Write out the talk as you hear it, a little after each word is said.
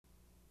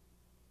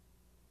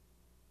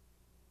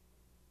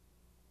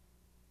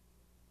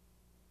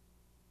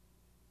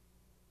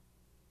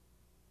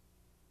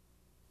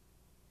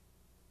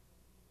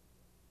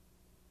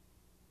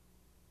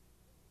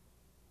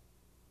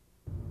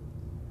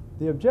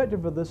The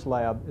objective of this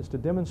lab is to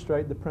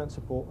demonstrate the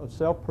principle of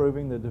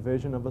self-proving the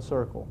division of a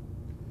circle.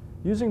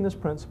 Using this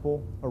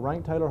principle, a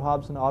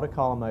Rank-Taylor-Hobson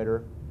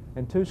autocollinator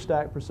and 2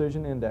 stacked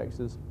precision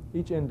indexes,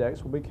 each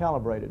index will be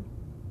calibrated.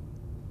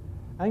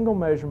 Angle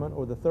measurement,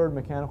 or the third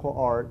mechanical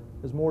art,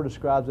 as Moore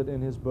describes it in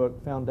his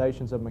book,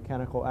 Foundations of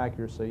Mechanical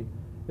Accuracy,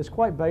 is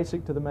quite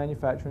basic to the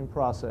manufacturing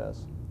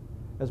process.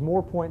 As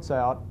Moore points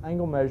out,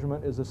 angle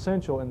measurement is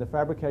essential in the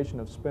fabrication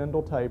of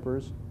spindle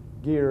tapers,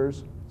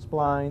 gears,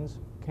 splines,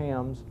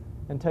 cams,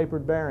 and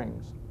tapered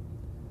bearings.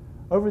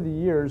 Over the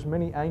years,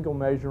 many angle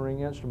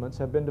measuring instruments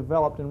have been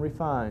developed and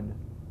refined.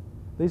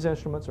 These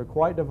instruments are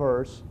quite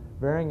diverse,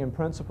 varying in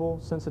principle,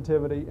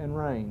 sensitivity, and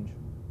range.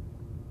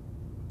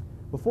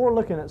 Before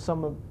looking at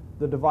some of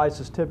the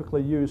devices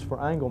typically used for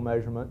angle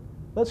measurement,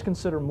 let's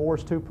consider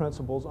Moore's 2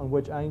 principles on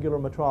which angular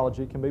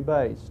metrology can be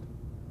based.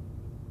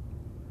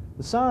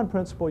 The sine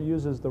principle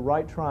uses the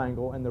right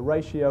triangle and the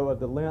ratio of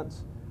the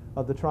lengths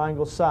of the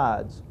triangle's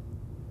sides.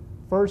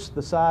 First,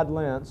 the side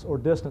lengths, or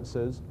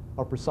distances,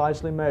 are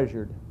precisely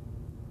measured.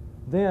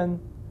 Then,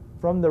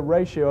 from the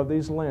ratio of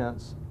these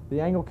lengths, the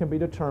angle can be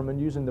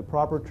determined using the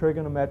proper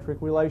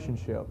trigonometric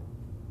relationship.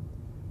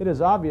 It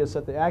is obvious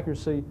that the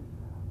accuracy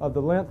of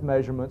the length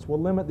measurements will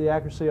limit the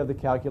accuracy of the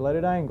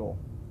calculated angle.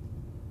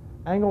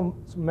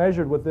 Angles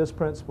measured with this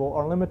principle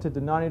are limited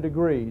to 90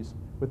 degrees,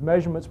 with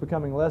measurements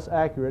becoming less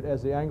accurate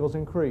as the angles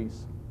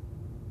increase.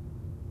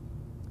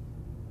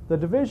 The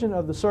division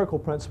of the circle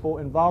principle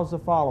involves the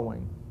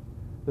following.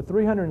 The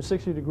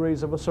 360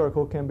 degrees of a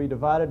circle can be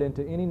divided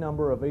into any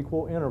number of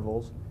equal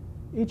intervals,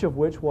 each of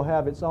which will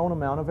have its own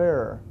amount of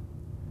error.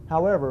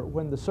 However,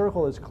 when the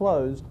circle is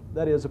closed,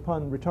 that is,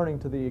 upon returning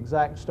to the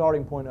exact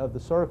starting point of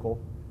the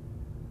circle,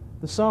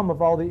 the sum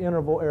of all the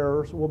interval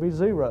errors will be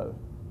 0.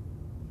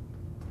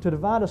 To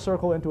divide a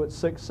circle into its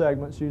 6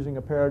 segments using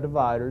a pair of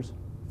dividers,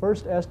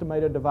 first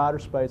estimate a divider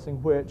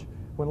spacing which,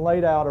 when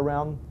laid out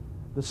around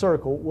the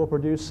circle, will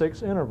produce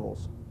 6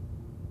 intervals.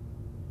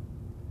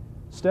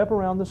 Step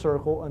around the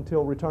circle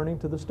until returning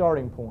to the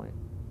starting point.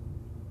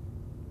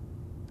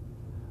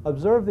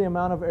 Observe the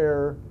amount of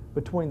error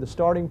between the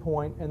starting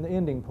point and the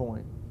ending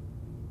point.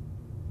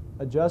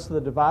 Adjust the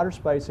divider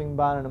spacing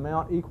by an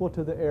amount equal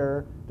to the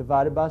error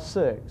divided by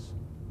 6.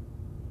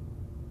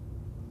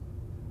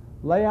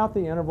 Lay out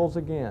the intervals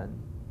again.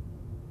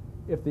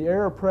 If the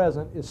error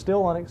present is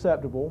still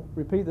unacceptable,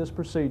 repeat this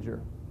procedure.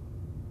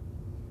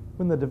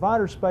 When the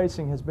divider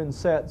spacing has been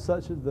set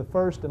such that the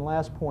first and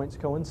last points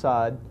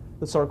coincide,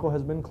 the circle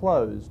has been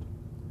closed.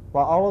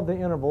 While all of the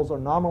intervals are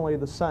nominally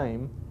the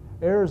same,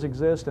 errors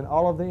exist in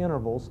all of the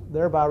intervals,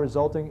 thereby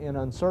resulting in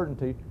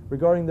uncertainty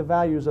regarding the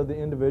values of the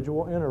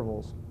individual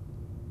intervals.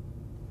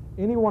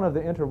 Any one of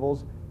the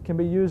intervals can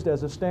be used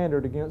as a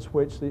standard against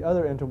which the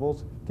other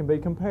intervals can be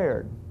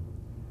compared.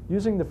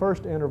 Using the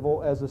first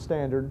interval as a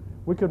standard,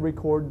 we could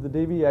record the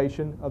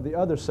deviation of the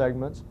other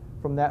segments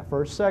from that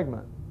first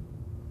segment.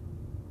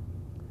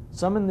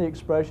 Summing the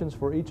expressions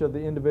for each of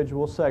the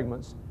individual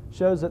segments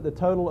shows that the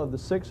total of the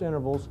 6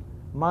 intervals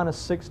minus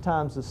 6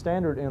 times the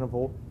standard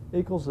interval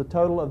equals the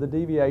total of the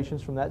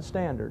deviations from that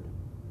standard.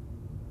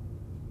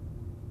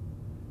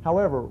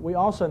 However, we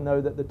also know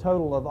that the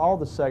total of all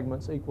the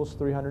segments equals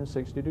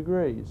 360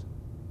 degrees.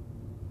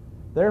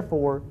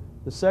 Therefore,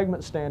 the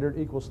segment standard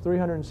equals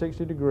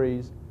 360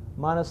 degrees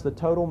minus the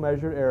total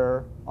measured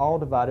error, all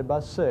divided by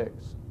 6.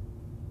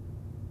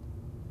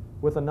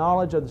 With a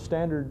knowledge of the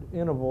standard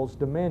interval's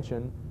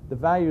dimension, the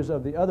values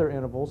of the other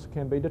intervals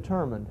can be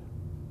determined.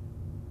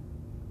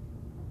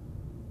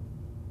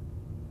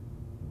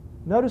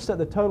 Notice that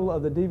the total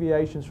of the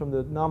deviations from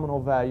the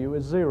nominal value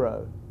is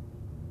 0.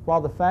 While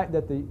the fact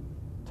that the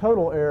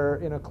total error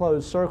in a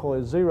closed circle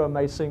is 0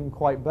 may seem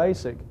quite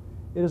basic,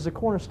 it is the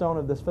cornerstone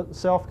of the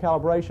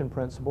self-calibration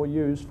principle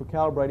used for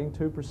calibrating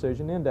 2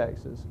 precision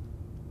indexes.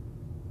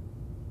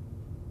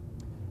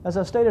 As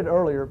I stated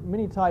earlier,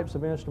 many types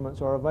of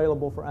instruments are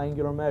available for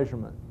angular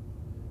measurement.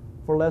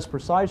 For less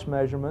precise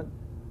measurement,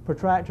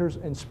 protractors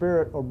and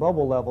spirit or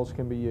bubble levels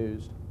can be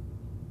used.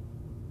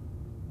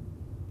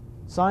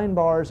 Sine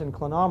bars and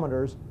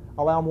clinometers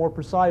allow more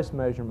precise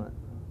measurement.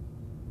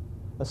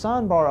 A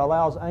sine bar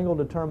allows angle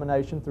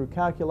determination through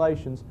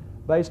calculations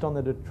based on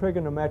the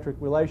trigonometric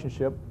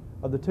relationship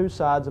of the 2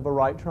 sides of a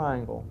right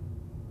triangle.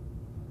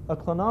 A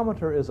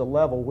clinometer is a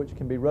level which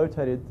can be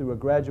rotated through a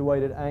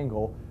graduated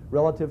angle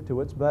relative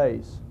to its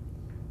base.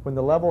 When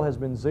the level has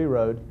been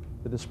zeroed,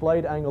 the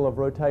displayed angle of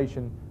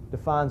rotation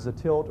defines the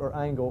tilt or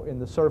angle in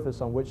the surface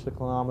on which the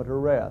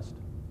clinometer rests.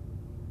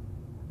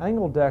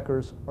 Angle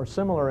deckers are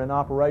similar in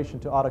operation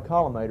to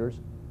autocollimators,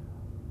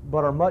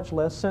 but are much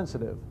less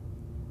sensitive.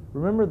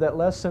 Remember that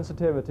less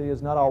sensitivity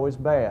is not always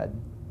bad.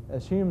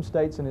 As Hume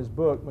states in his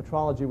book,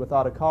 Metrology with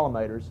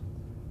Autocollimators,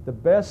 the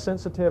best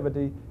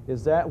sensitivity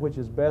is that which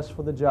is best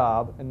for the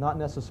job and not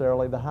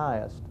necessarily the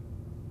highest.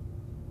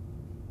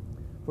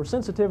 For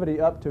sensitivity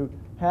up to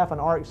half an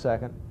arc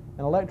second,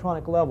 an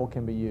electronic level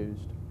can be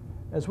used.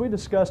 As we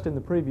discussed in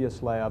the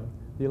previous lab,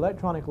 the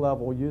electronic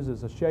level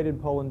uses a shaded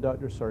pole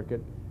inductor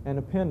circuit and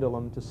a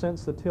pendulum to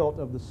sense the tilt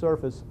of the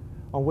surface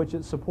on which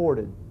it's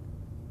supported.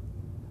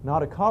 An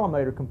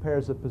autocollimator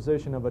compares the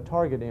position of a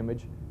target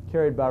image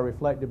carried by a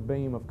reflected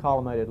beam of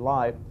collimated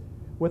light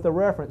with a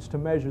reference to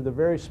measure the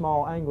very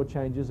small angle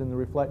changes in the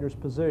reflector's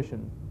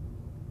position.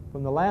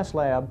 From the last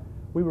lab,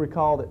 we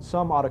recall that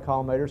some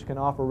autocollimators can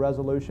offer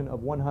resolution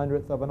of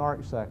 1/100th of an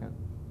arcsecond.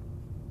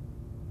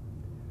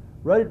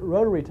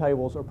 Rotary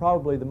tables are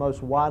probably the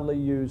most widely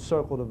used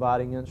circle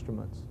dividing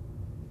instruments.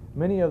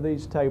 Many of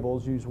these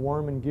tables use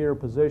worm and gear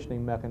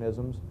positioning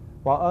mechanisms,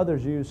 while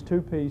others use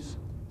two-piece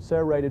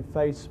serrated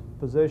face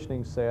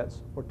positioning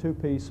sets or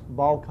two-piece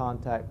ball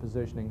contact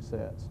positioning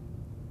sets.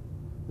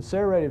 The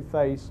serrated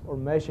face or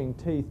meshing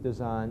teeth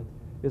design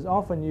is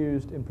often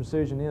used in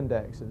precision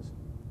indexes.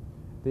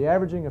 The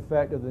averaging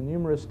effect of the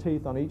numerous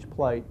teeth on each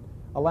plate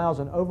allows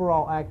an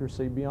overall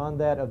accuracy beyond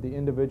that of the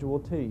individual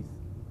teeth.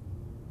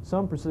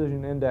 Some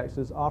precision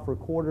indexes offer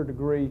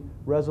quarter-degree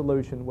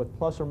resolution with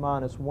plus or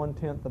minus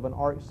 1/10th of an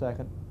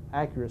arcsecond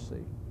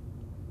accuracy.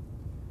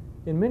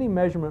 In many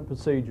measurement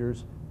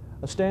procedures,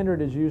 a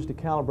standard is used to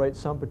calibrate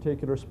some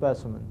particular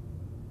specimen.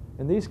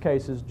 In these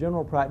cases,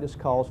 general practice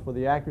calls for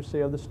the accuracy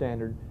of the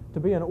standard to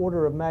be an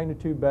order of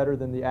magnitude better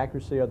than the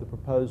accuracy of the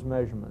proposed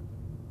measurement.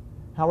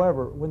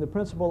 However, when the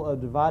principle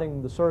of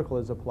dividing the circle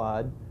is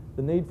applied,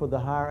 the need for the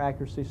higher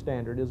accuracy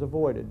standard is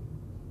avoided.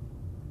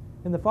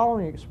 In the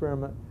following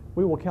experiment,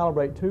 we will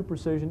calibrate two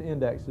precision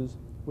indexes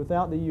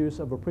without the use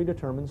of a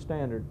predetermined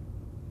standard.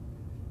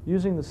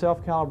 Using the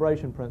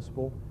self-calibration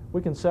principle,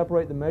 we can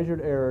separate the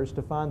measured errors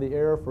to find the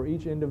error for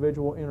each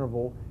individual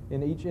interval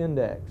in each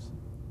index.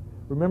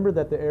 Remember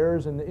that the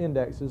errors in the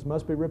indexes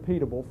must be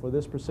repeatable for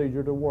this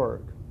procedure to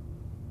work.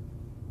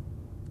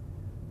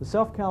 The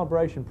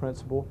self-calibration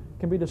principle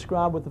can be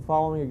described with the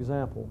following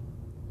example.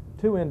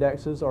 Two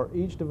indexes are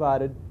each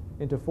divided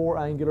into 4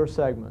 angular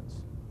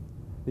segments.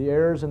 The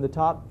errors in the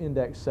top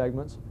index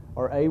segments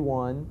are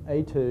A1,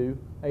 A2,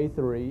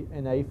 A3,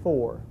 and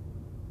A4.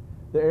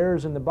 The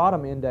errors in the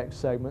bottom index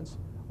segments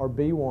are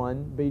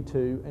B1,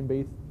 B2, and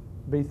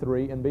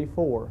B3, and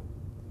B4.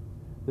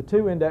 The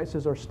two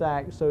indexes are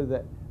stacked so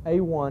that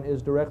A1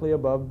 is directly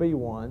above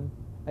B1,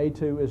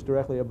 A2 is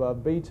directly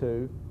above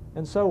B2,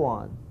 and so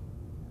on.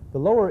 The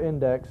lower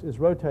index is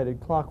rotated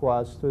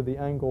clockwise through the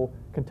angle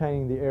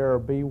containing the error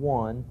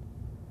B1,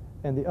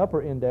 and the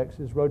upper index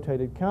is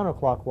rotated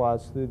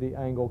counterclockwise through the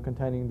angle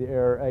containing the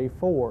error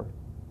A4.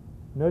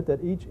 Note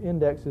that each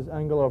index's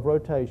angle of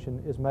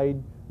rotation is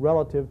made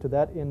relative to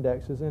that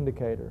index's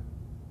indicator.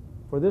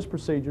 For this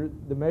procedure,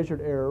 the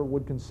measured error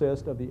would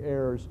consist of the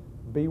errors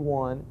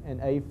B1 and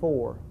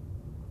A4.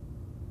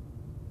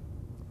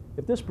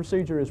 If this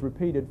procedure is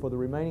repeated for the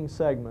remaining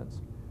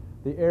segments,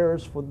 the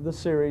errors for this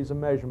series of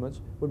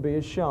measurements would be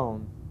as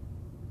shown.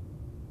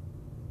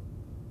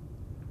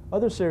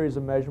 Other series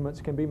of measurements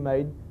can be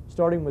made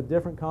starting with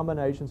different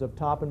combinations of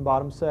top and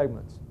bottom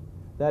segments.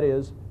 That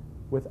is,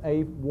 with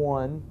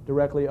A1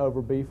 directly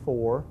over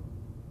B4,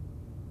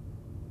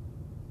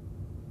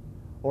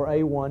 or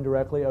A1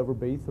 directly over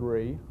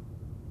B3,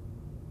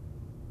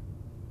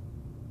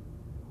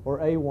 or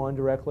A1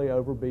 directly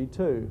over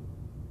B2.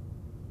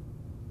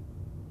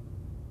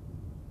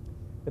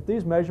 If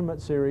these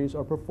measurement series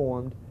are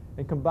performed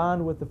and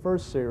combined with the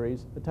first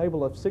series, a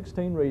table of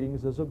 16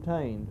 readings is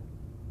obtained.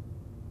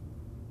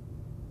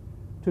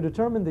 To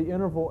determine the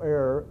interval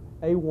error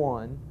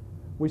A1,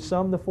 we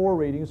sum the 4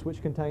 readings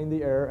which contain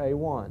the error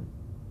A1.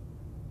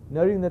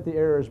 Noting that the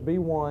errors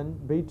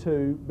B1,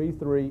 B2,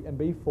 B3, and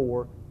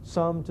B4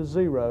 sum to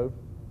 0,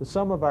 the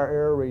sum of our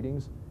error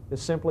readings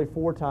is simply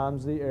 4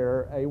 times the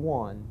error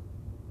A1.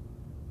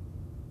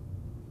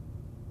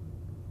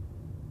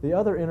 The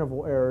other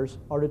interval errors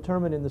are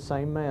determined in the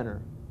same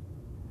manner.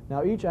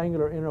 Now each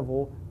angular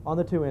interval on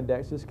the two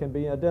indexes can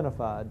be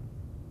identified.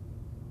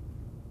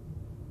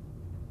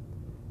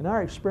 In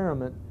our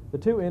experiment, the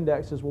two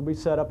indexes will be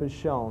set up as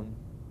shown.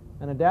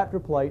 An adapter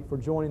plate for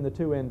joining the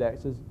two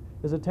indexes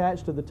is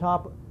attached to the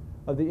top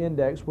of the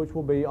index, which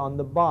will be on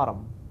the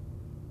bottom.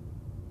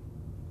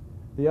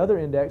 The other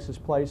index is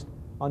placed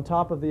on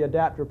top of the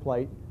adapter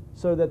plate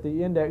so that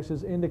the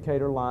index's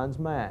indicator lines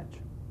match.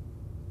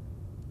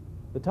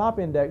 The top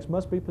index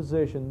must be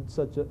positioned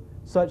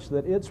such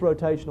that its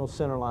rotational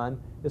center line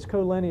is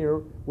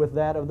collinear with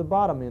that of the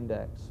bottom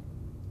index.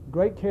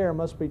 Great care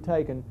must be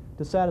taken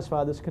to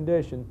satisfy this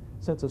condition,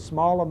 since a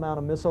small amount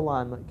of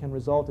misalignment can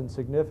result in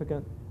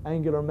significant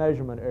angular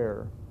measurement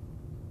error.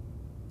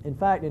 In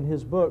fact, in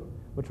his book,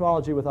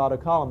 Metrology with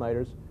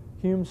Autocollimators,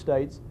 Hume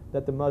states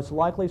that the most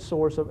likely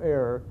source of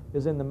error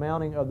is in the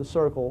mounting of the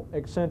circle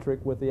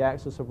eccentric with the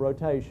axis of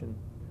rotation.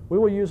 We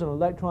will use an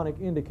electronic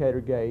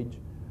indicator gauge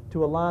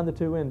to align the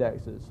two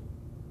indexes.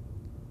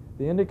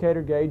 The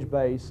indicator gauge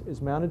base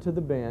is mounted to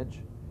the bench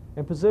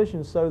and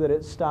positioned so that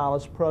its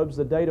stylus probes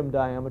the datum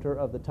diameter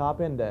of the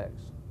top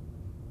index.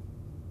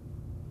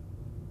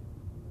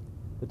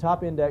 The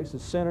top index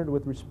is centered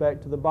with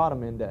respect to the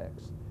bottom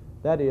index.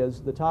 That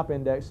is, the top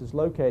index is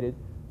located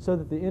so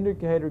that the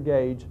indicator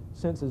gauge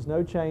senses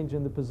no change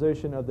in the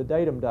position of the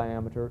datum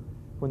diameter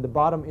when the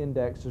bottom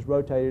index is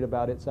rotated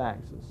about its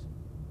axis.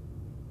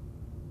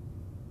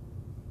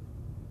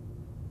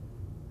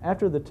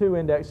 After the two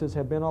indexes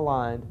have been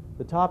aligned,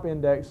 the top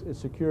index is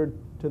secured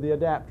to the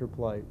adapter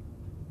plate.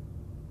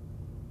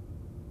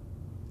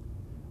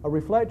 A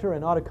reflector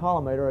and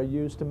autocollimator are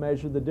used to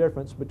measure the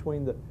difference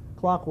between the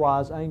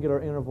clockwise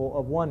angular interval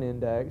of one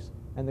index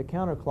and the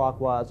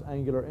counterclockwise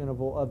angular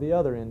interval of the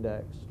other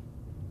index.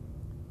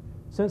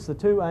 Since the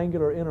two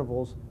angular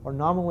intervals are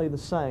nominally the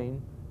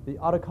same, the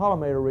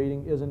autocollimator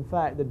reading is in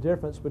fact the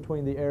difference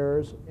between the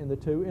errors in the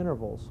two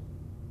intervals.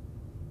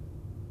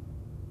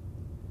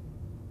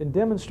 In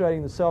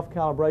demonstrating the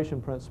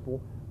self-calibration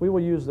principle, we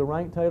will use the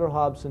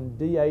Rank-Taylor-Hobson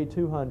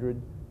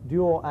DA200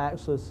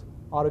 dual-axis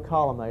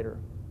autocollimator.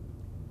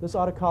 This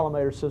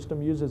autocollimator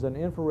system uses an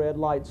infrared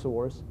light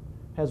source,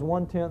 has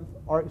 1/10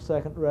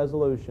 arc-second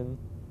resolution,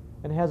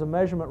 and has a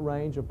measurement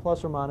range of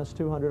plus or minus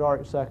 200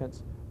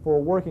 arc-seconds for a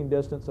working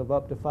distance of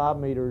up to 5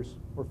 meters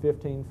or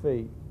 15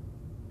 feet.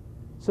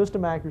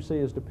 System accuracy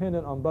is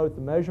dependent on both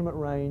the measurement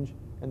range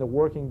and the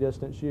working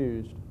distance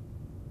used.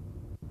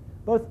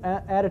 Both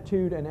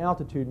attitude and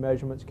altitude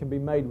measurements can be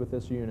made with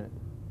this unit.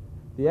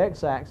 The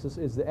x-axis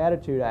is the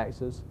attitude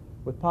axis,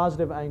 with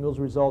positive angles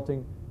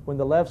resulting when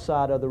the left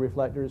side of the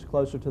reflector is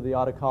closer to the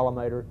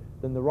autocollimator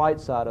than the right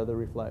side of the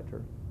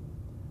reflector.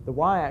 The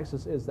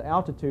y-axis is the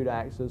altitude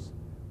axis,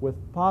 with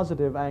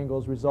positive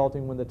angles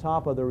resulting when the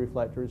top of the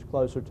reflector is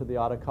closer to the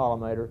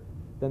autocollimator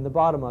than the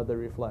bottom of the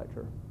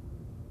reflector.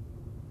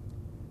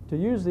 To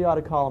use the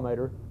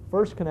autocollimator,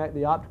 first connect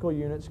the optical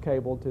unit's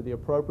cable to the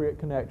appropriate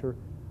connector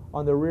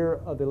on the rear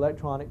of the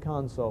electronic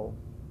console.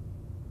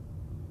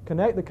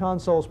 Connect the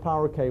console's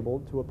power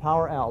cable to a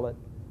power outlet,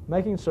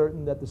 making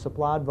certain that the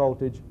supplied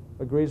voltage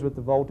agrees with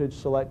the voltage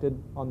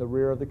selected on the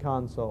rear of the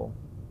console.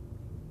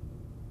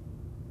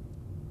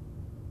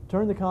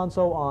 Turn the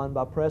console on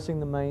by pressing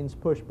the mains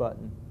push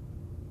button.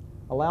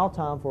 Allow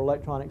time for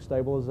electronic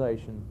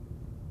stabilization.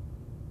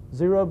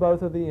 Zero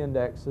both of the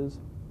indexes.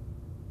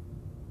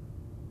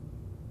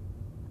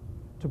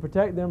 To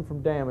protect them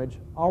from damage,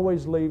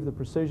 always leave the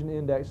precision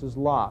indexes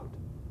locked,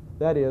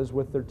 that is,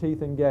 with their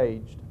teeth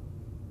engaged.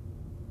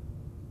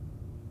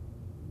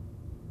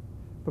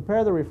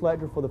 Prepare the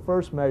reflector for the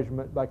first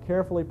measurement by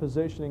carefully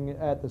positioning it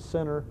at the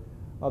center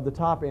of the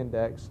top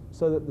index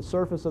so that the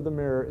surface of the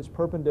mirror is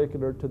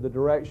perpendicular to the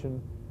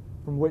direction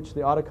from which the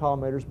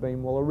autocollimator's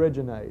beam will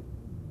originate.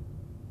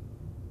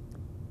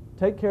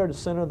 Take care to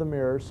center the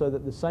mirror so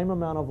that the same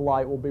amount of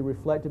light will be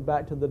reflected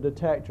back to the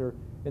detector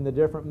in the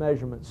different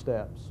measurement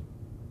steps.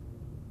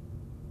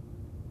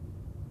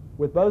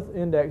 With both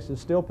indexes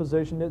still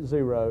positioned at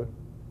 0,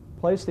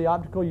 place the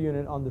optical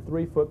unit on the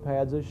 3 foot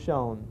pads as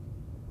shown.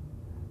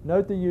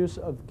 Note the use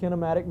of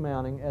kinematic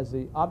mounting as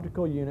the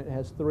optical unit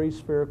has 3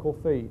 spherical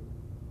feet.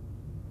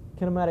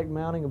 Kinematic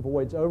mounting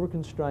avoids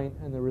overconstraint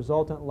and the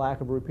resultant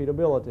lack of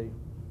repeatability.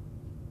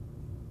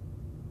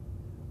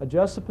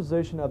 Adjust the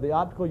position of the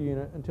optical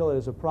unit until it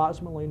is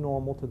approximately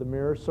normal to the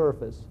mirror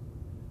surface.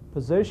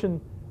 Position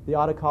the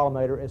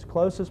autocollimator as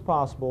close as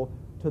possible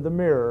to the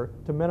mirror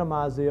to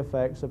minimize the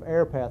effects of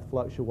air path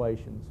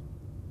fluctuations.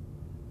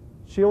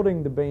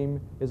 Shielding the beam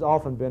is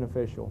often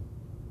beneficial.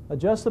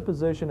 Adjust the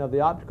position of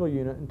the optical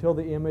unit until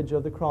the image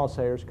of the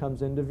crosshairs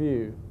comes into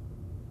view.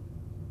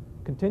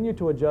 Continue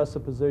to adjust the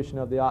position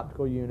of the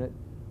optical unit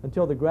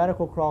until the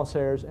gradical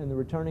crosshairs and the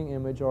returning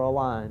image are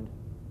aligned.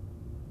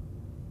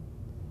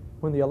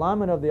 When the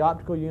alignment of the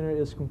optical unit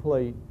is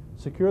complete,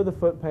 secure the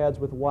foot pads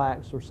with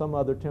wax or some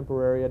other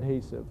temporary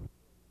adhesive.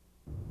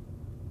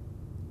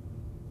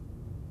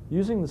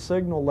 Using the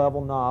signal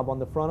level knob on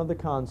the front of the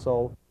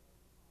console,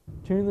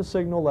 tune the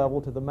signal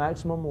level to the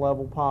maximum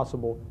level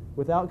possible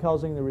without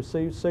causing the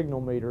received signal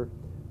meter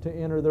to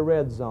enter the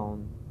red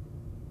zone.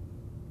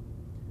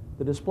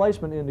 The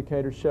displacement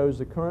indicator shows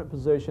the current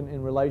position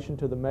in relation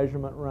to the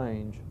measurement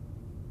range.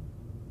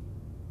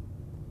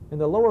 In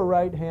the lower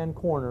right-hand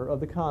corner of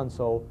the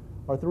console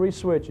are 3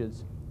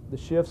 switches: the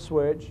shift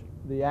switch,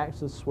 the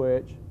axis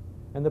switch,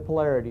 and the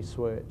polarity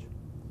switch.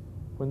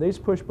 When these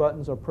push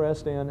buttons are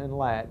pressed in and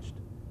latched,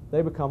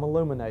 they become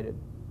illuminated.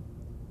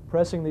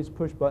 Pressing these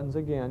push buttons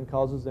again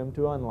causes them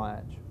to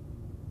unlatch.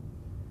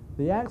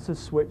 The axis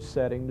switch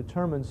setting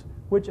determines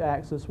which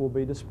axis will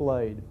be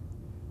displayed.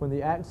 When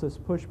the axis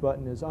push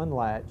button is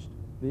unlatched,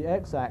 the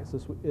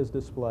x-axis is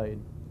displayed.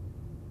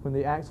 When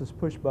the axis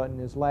push button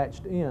is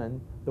latched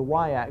in, the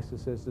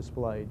y-axis is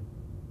displayed.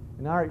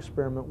 In our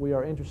experiment, we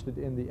are interested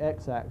in the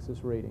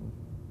x-axis reading.